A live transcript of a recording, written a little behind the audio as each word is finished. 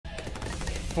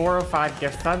405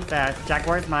 gift subs.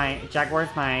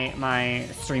 Jaguar's my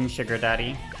stream sugar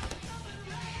daddy.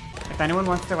 If anyone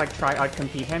wants to like try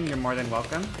outcompete him, you're more than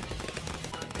welcome.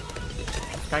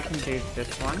 This guy can do this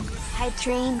one. Hype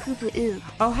train, hoo.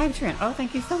 Oh, hype train. Oh,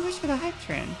 thank you so much for the hype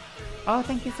train. Oh,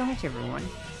 thank you so much, everyone.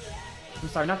 I'm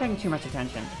sorry, not paying too much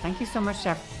attention. Thank you so much,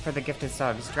 Jeff, for the gifted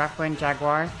subs. Draftwin,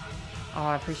 Jaguar. Oh,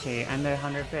 I appreciate it. And the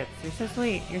 100 bits. You're so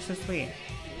sweet. You're so sweet.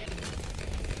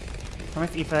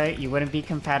 Promise, Aoife, you wouldn't be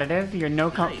competitive. You're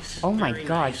no Oh my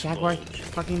god, nice Jaguar,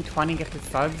 fucking 20 gifted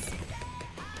subs.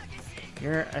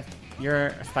 You're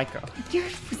a psycho.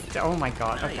 Oh my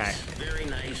god. Nice. Okay. Very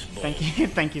nice.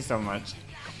 Thank you so much.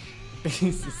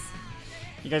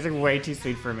 You guys are way too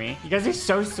sweet for me. You guys are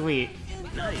so sweet.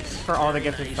 Nice. For all the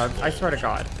gifted subs. I swear to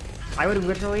god. I would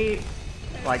literally,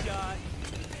 like,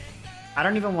 I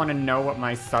don't even want to know what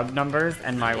my sub numbers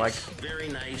and my, like, very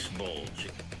nice bulge.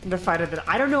 The fighter that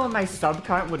I don't know what my sub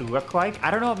count would look like. I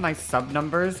don't know what my sub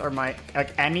numbers or my,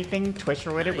 like, anything Twitch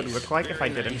related would look like if I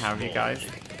didn't have you guys.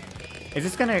 Is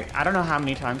this gonna, I don't know how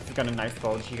many times it's gonna nice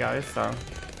bulge you guys, so.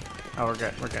 Oh, we're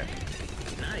good, we're good.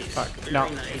 Nice. Fuck. No,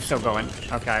 it's still going.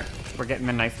 Okay. We're getting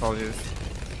the nice bulges.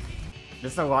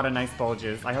 There's a lot of nice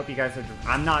bulges. I hope you guys are.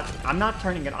 I'm not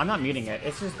turning it. I'm not muting it.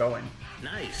 It's just going.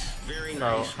 Nice. Very so,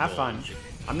 nice. So have fun.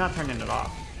 I'm not turning it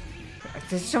off.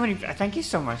 There's so many. Thank you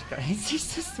so much, guys. It's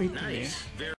just so sweet to me.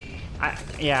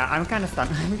 Yeah, I'm kind of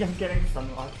stunned. I'm getting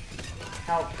stunlocked.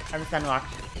 Help! I'm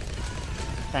stunlocked.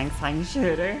 Thanks, Tiny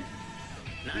Shooter.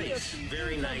 Nice.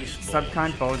 Very nice.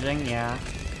 Subcon bulging. Yeah.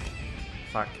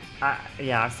 Fuck.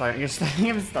 Yeah. I'm sorry. You're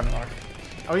stunning. I'm stunlocked.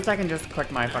 At least I can just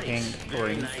click my fucking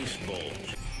very coins. Nice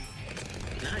bulge.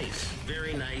 Nice.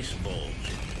 Very nice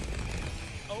bulge.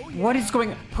 What is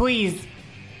going? Please.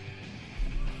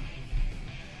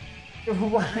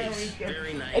 Why nice.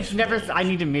 Very nice. It's never. Bulge. I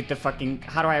need to mute the fucking.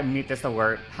 How do I mute this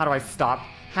alert? How do I stop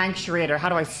Hank Schrader? How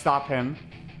do I stop him?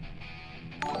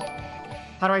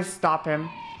 How do I stop him?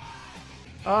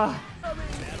 Oh,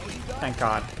 thank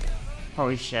God.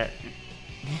 Holy shit.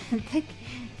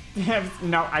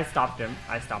 No, I stopped him.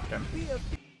 I stopped him.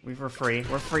 We were free.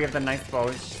 We're free of the nice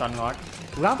bulge Stunlock.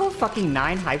 Level fucking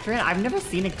 9 Hyperion? I've never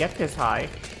seen it get this high.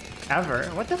 Ever.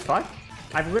 What the fuck?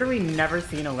 I've literally never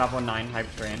seen a level 9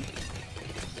 Hyperion.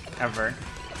 Ever.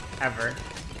 Ever.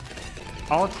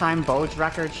 All-time bulge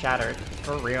record shattered.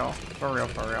 For real. For real,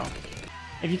 for real.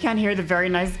 If you can't hear the very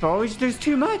nice bulge, there's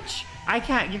too much. I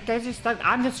can't. You guys are stuck.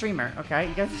 I'm the streamer, okay?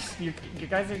 You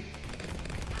guys are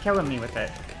killing me with it.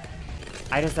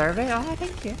 I deserve it? Oh,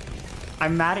 thank you.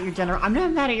 I'm mad at your I'm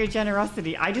not mad at your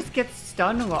generosity. I just get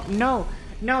stunlocked. No,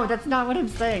 that's not what I'm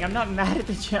saying. I'm not mad at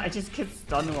the I just get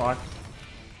stunlocked.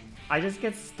 I just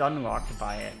get stunlocked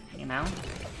by it, you know?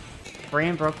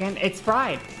 Brain broken. It's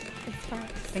fried. It's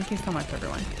fried. Thank you so much,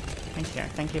 everyone. Thank you.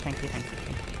 Thank you, thank you, thank you.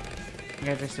 You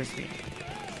guys are so sweet.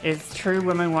 Is true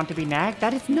women want to be nagged?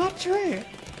 That is not true.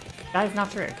 That is not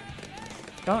true.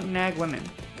 Don't nag women.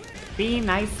 Be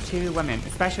nice to women,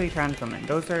 especially trans women.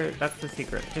 That's the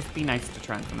secret. Just be nice to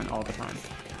trans women all the time.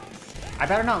 I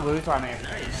better not lose or I may have.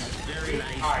 Nice, very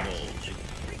nice bulge.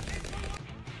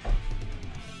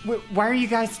 Wait, why are you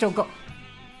guys still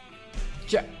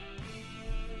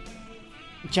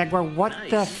Jaguar, what nice,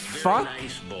 the fuck?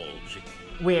 Nice bulge.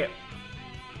 Wait,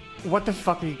 what the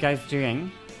fuck are you guys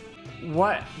doing?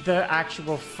 What the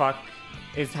actual fuck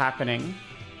is happening?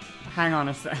 Hang on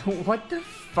a sec. What the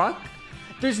fuck?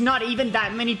 There's not even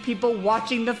that many people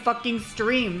watching the fucking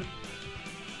stream.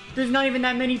 There's not even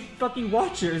that many fucking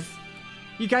watchers.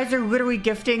 You guys are literally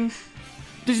gifting.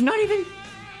 There's not even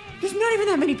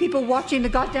that many people watching the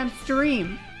goddamn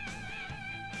stream.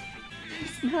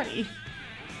 There's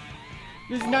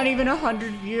not even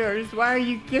 100 viewers. Why are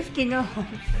you gifting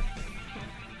 100?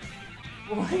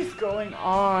 What is going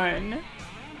on?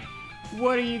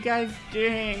 What are you guys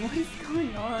doing? What is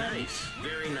going on? Nice,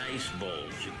 very nice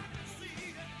bulge.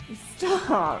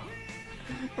 Stop!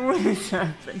 What is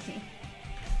happening?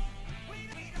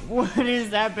 What is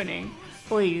happening?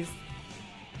 Please.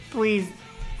 Please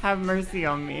have mercy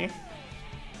on me.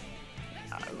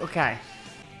 Okay.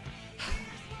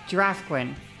 Giraffe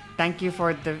Quinn, thank you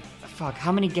for the... Fuck,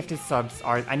 how many gifted subs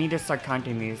are... I need to start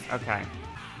counting these. Okay.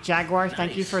 Jaguar,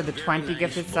 thank you for the 20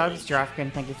 gifted subs. Giraffe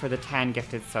Quinn, thank you for the 10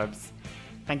 gifted subs.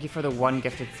 Thank you for the 1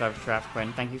 gifted sub, Giraffe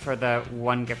Quinn. Thank you for the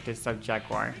 1 gifted sub,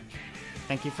 Jaguar.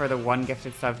 Thank you for the 1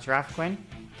 gifted sub, Giraffe Quinn.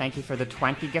 Thank you for the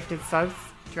 20 gifted subs,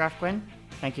 Giraffe Quinn.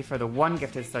 Thank you for the 1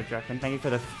 gifted sub, Giraffe Quinn. Thank you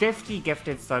for the 50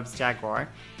 gifted subs, Jaguar.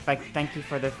 Thank you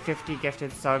for the 50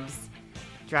 gifted subs,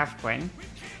 Giraffe Quinn.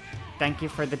 Thank you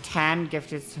for the 10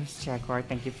 gifted subs, Jaguar.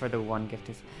 Thank you for the 1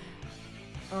 gifted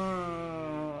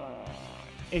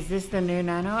Is this the new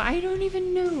Nano? I don't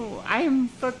even know. I am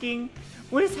fucking...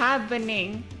 What is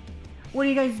happening? What are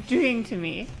you guys doing to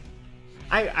me?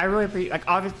 I really appreciate... Like,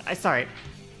 obviously... Sorry.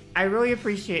 I really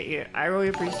appreciate you. I really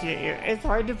appreciate you. It's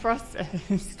hard to process.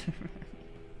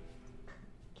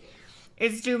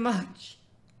 It's too much.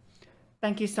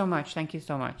 Thank you so much. Thank you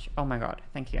so much. Oh my god.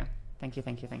 Thank you. Thank you,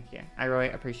 thank you, thank you. I really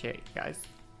appreciate you guys.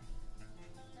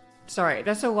 Sorry,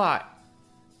 that's a lot.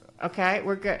 Okay,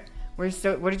 we're good. We're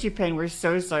so... What did you pin? We're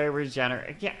so sorry we're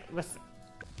generous. Yeah, listen.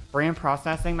 Brain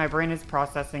processing. My brain is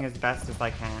processing as best as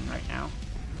I can right now.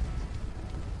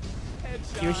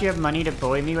 You wish you have money to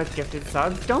bully me with gifted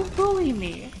subs? Don't bully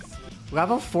me.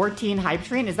 Level 14 hype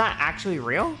train? Is that actually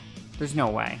real? There's no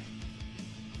way.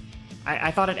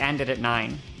 I thought it ended at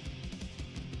 9.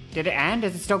 Did it end?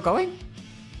 Is it still going?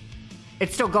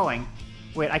 It's still going.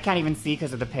 Wait, I can't even see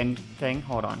because of the pinned thing.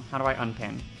 Hold on. How do I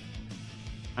unpin?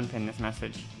 Unpin this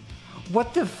message.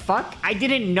 What the fuck? I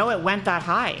didn't know it went that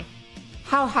high.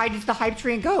 How high does the hype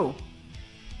train go?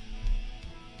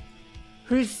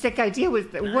 Whose sick idea was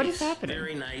that? Nice, what is happening?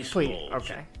 Very nice. Please, bulge.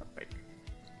 okay.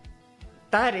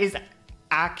 That is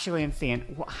actually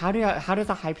insane. How does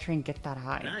a hype train get that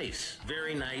high? Nice.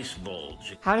 Very nice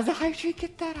bulge. How does a hype train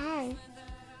get that high?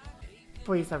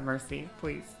 Please have mercy,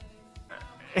 please.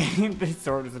 This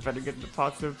sword is better get the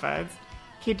positive vibes.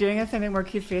 Keep doing it, sending more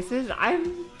cute faces. I'm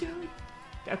doing...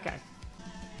 Okay.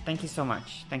 Thank you so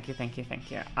much. Thank you, thank you,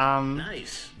 thank you.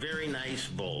 Nice. Very nice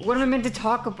bulge. What am I meant to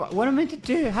talk about? What am I meant to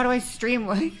do? How do I stream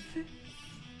like this?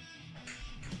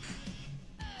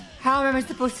 How am I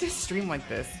supposed to stream like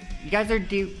this? You guys are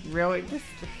really this?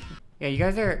 Yeah, you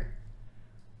guys are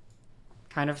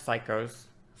kind of psychos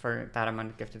for that amount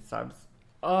of gifted subs.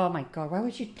 Oh my god, why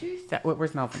would you do that? Wait,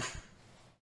 where's Melvin?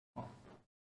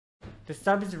 The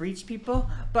subs reach people,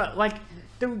 but like,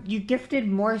 you gifted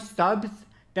more subs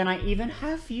than I even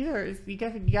have viewers. You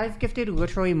guys gifted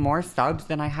literally more subs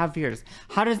than I have viewers.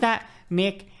 How does that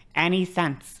make any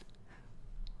sense?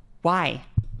 Why?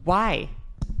 Why?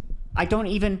 I don't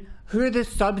even... Who are the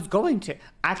subs going to?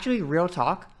 Actually, real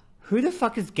talk. Who the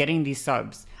fuck is getting these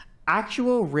subs?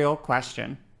 Actual real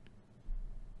question.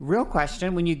 Real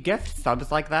question, when you gift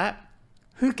subs like that,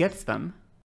 who gets them?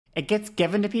 It gets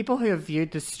given to people who have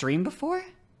viewed the stream before?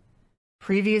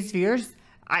 Previous viewers?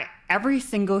 Every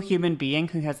single human being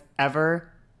who has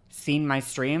ever seen my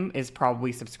stream is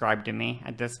probably subscribed to me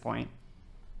at this point.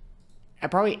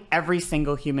 Probably every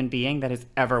single human being that has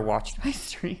ever watched my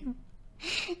stream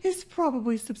is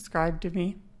probably subscribed to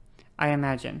me. I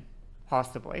imagine.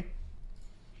 Possibly.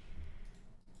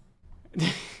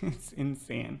 It's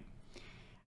insane.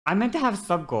 I meant to have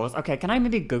sub goals. Okay, can I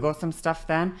maybe Google some stuff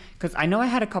then? Because I know I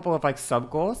had a couple of like sub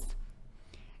goals.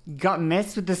 Got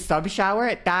missed with the sub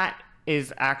shower. That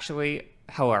is actually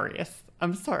hilarious.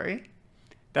 I'm sorry.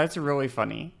 That's really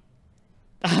funny.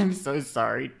 I'm so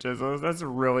sorry, Jizzles. That's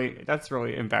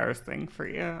really embarrassing for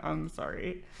you. I'm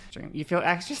sorry. You feel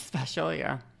extra special,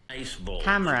 yeah. Nice bulge.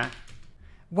 Camera.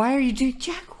 Why are you doing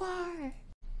Jaguar?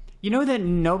 You know that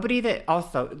nobody that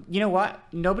also, you know what?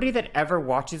 Nobody that ever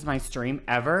watches my stream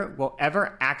ever will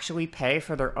ever actually pay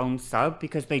for their own sub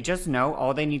because they just know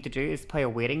all they need to do is play a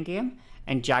waiting game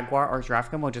and Jaguar or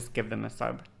Giraffecom will just give them a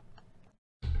sub.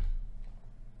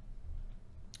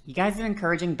 You guys are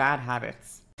encouraging bad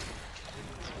habits.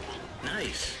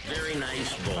 Nice. Very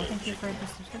nice bulge. Oh, thank you for the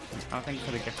subscription. Oh, thank you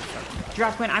for the gift of sub.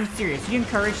 Giraffecom, I'm serious. You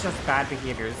encourage such bad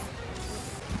behaviors.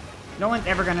 No one's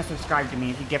ever gonna subscribe to me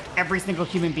if you gift every single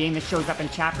human being that shows up in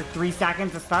chat for 3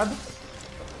 seconds a sub.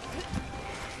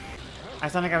 I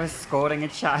sound like I was scolding a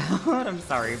child. I'm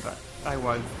sorry, but I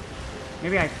was.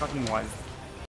 Maybe I fucking was.